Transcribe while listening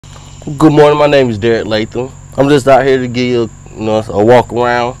Good morning. My name is Derek Latham. I'm just out here to give you, a walk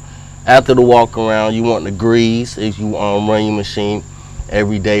around. After the walk around, you want to grease. If you run your machine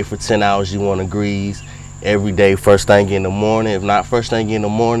every day for 10 hours, you want to grease every day, first thing in the morning. If not first thing in the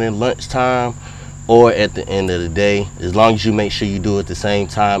morning, lunchtime, or at the end of the day. As long as you make sure you do it at the same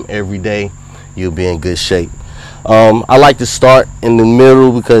time every day, you'll be in good shape. I like to start in the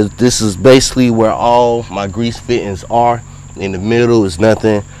middle because this is basically where all my grease fittings are. In the middle is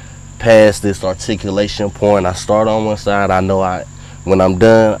nothing past this articulation point. I start on one side. I know when I'm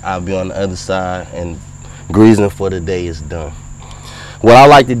done, I'll be on the other side, and greasing for the day is done. What I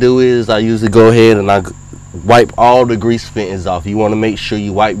like to do is I usually go ahead and I wipe all the grease fittings off. You want to make sure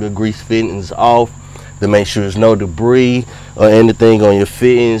you wipe your grease fittings off to make sure there's no debris or anything on your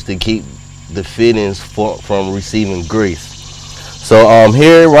fittings to keep the fittings from receiving grease. So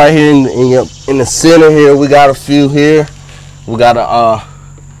right here in the center here, we got a few here. We got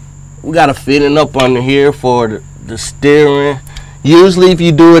a fitting up under here for the steering. Usually if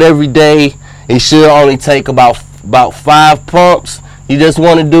you do it every day, it should only take about 5 pumps. You just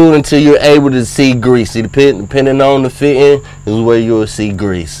want to do it until you're able to see grease. Depending on the fitting is where you'll see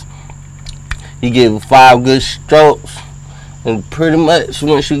grease. You give 5 good strokes, and pretty much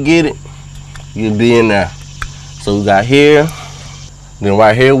once you get it, you'll be in there. So we got here, then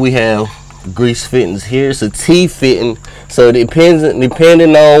right here we have grease fittings here. It's a T fitting, so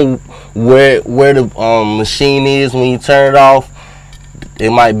depending on where the machine is when you turn it off, it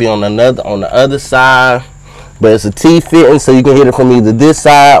might be on the other side, but it's a T fitting, so you can hit it from either this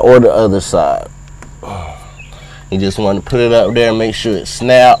side or the other side. You just want to put it up there and make sure it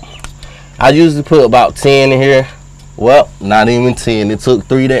snaps. I usually put about 10 in here. Well, not even 10. It took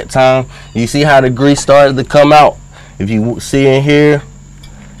 3 that time. You see how the grease started to come out? If you see in here,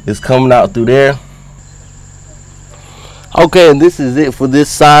 it's coming out through there. Okay, and this is it for this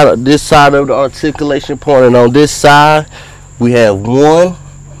side of the articulation point. And on this side, we have 1,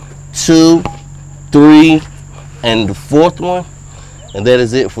 2, 3, and the 4th one. And that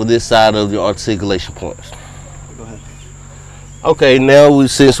is it for this side of the articulation points. Go ahead. Okay, now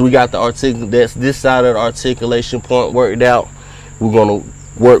since we got this side of the articulation point worked out, we're gonna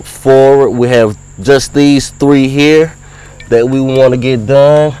work forward. We have just these 3 here that we want to get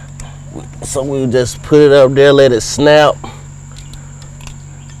done. So we'll just put it up there, let it snap.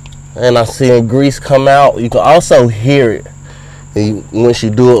 And I see grease come out. You can also hear it once you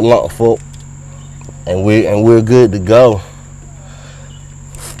do it long for, and we're good to go.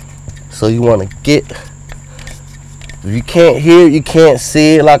 So you want to get, if you can't hear it, you can't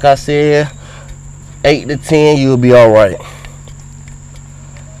see it, like I said, 8 to 10, you'll be all right.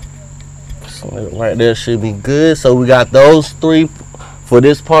 So right there should be good. So we got those 3 for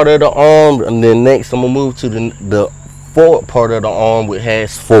this part of the arm, and then next I'm gonna move to the forward part of the arm, which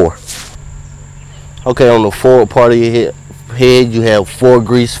has 4. Okay, on the forward part of your head, you have 4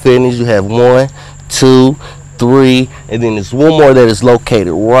 grease fittings. You have 1, 2, 3, and then there's one more that is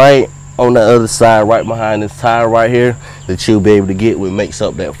located right on the other side, right behind this tire right here, that you'll be able to get, which makes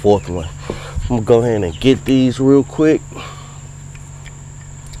up that 4th one. I'm gonna go ahead and get these real quick.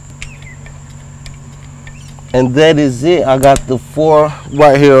 And that is it. I got the 4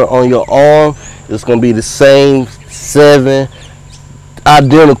 right here on your arm. It's gonna be the same 7,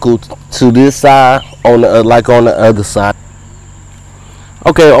 identical to this side like on the other side.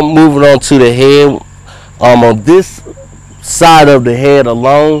 Okay, I'm moving on to the head. On this side of the head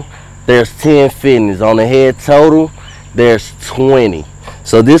alone, there's 10 fittings. On the head total, there's 20.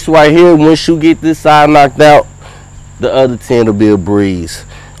 So this right here, once you get this side knocked out, the other 10 will be a breeze.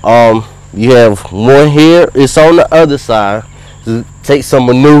 You have 1 here. It's on the other side. It takes some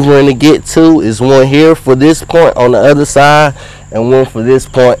maneuvering to get to. Is 1 here for this point on the other side, and 1 for this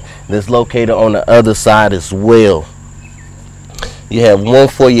point that's located on the other side as well. You have 1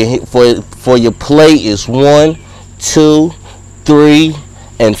 for your plate is 1, 2, 3,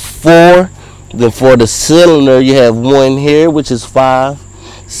 and 4. Then for the cylinder, you have 1 here, which is 5,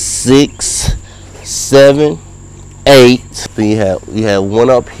 6, 7, 8. Then you have 1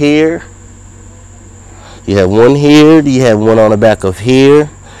 up here. You have 1 here. You have 1 on the back of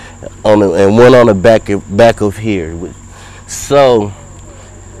here, and 1 on the back of here. So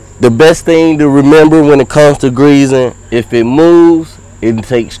the best thing to remember when it comes to greasing, if it moves, it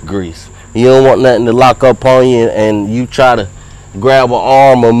takes grease. You don't want nothing to lock up on you, and you try to grab an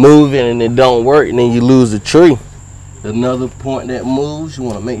arm or move it and it don't work, and then you lose the tree. Another point that moves, you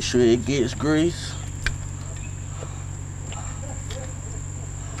want to make sure it gets grease.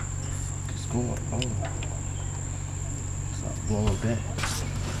 What's going on? Stop blowing back.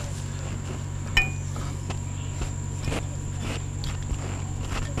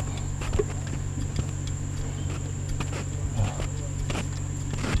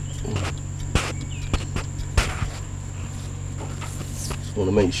 Want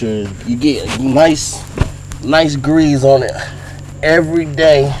to make sure you get nice grease on it every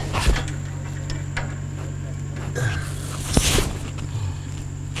day.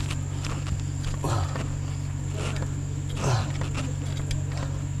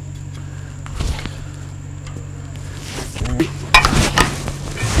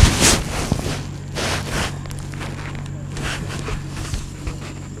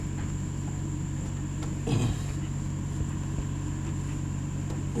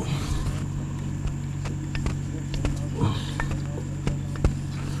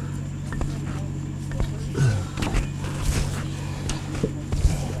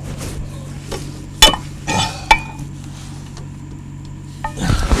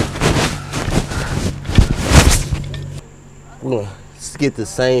 We're gonna get the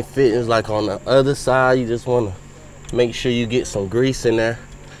same fittings like on the other side. You just want to make sure you get some grease in there.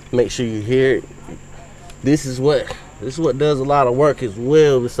 Make sure you hear it. This is what does a lot of work as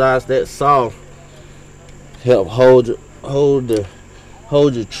well. Besides that saw, help hold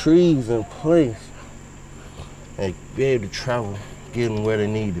your trees in place and be able to travel, get them where they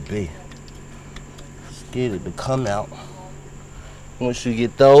need to be. Just get it to come out. Once you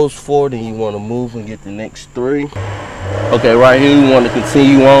get those 4, then you want to move and get the next 3. Okay, right here we want to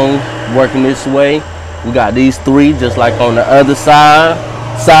continue on working this way. We got these 3 just like on the other side.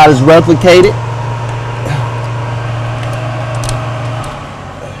 Side is replicated.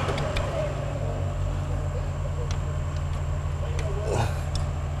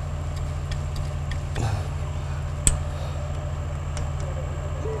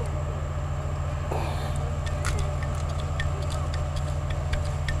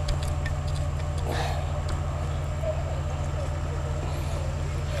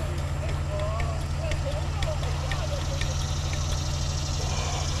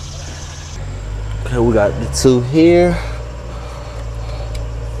 Okay, we got the 2 here.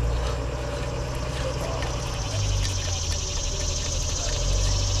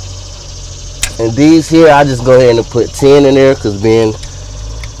 And these here, I just go ahead and put 10 in there because being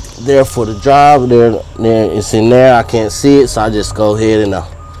there for the job, there it's in there. I can't see it, so I just go ahead and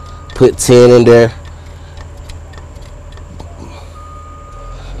put 10 in there.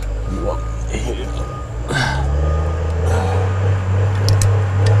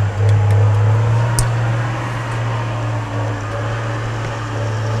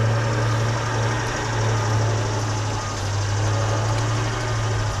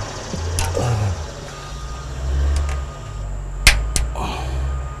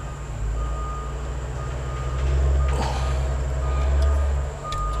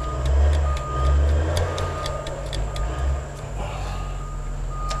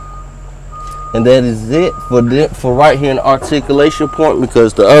 And that is it for right here in the articulation point,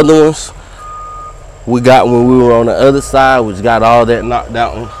 because the other ones we got when we were on the other side, which got all that knocked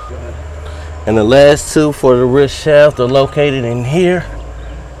out. And the last 2 for the wrist shaft are located in here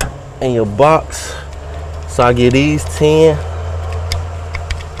in your box. So I get these 10.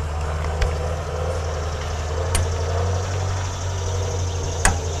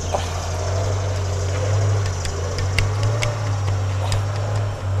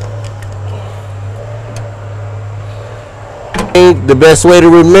 The best way to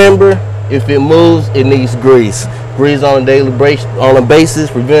remember, if it moves, it needs grease. Grease on a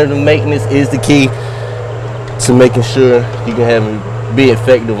basis, preventative maintenance is the key to making sure you can be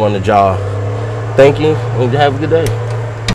effective on the job. Thank you, and have a good day.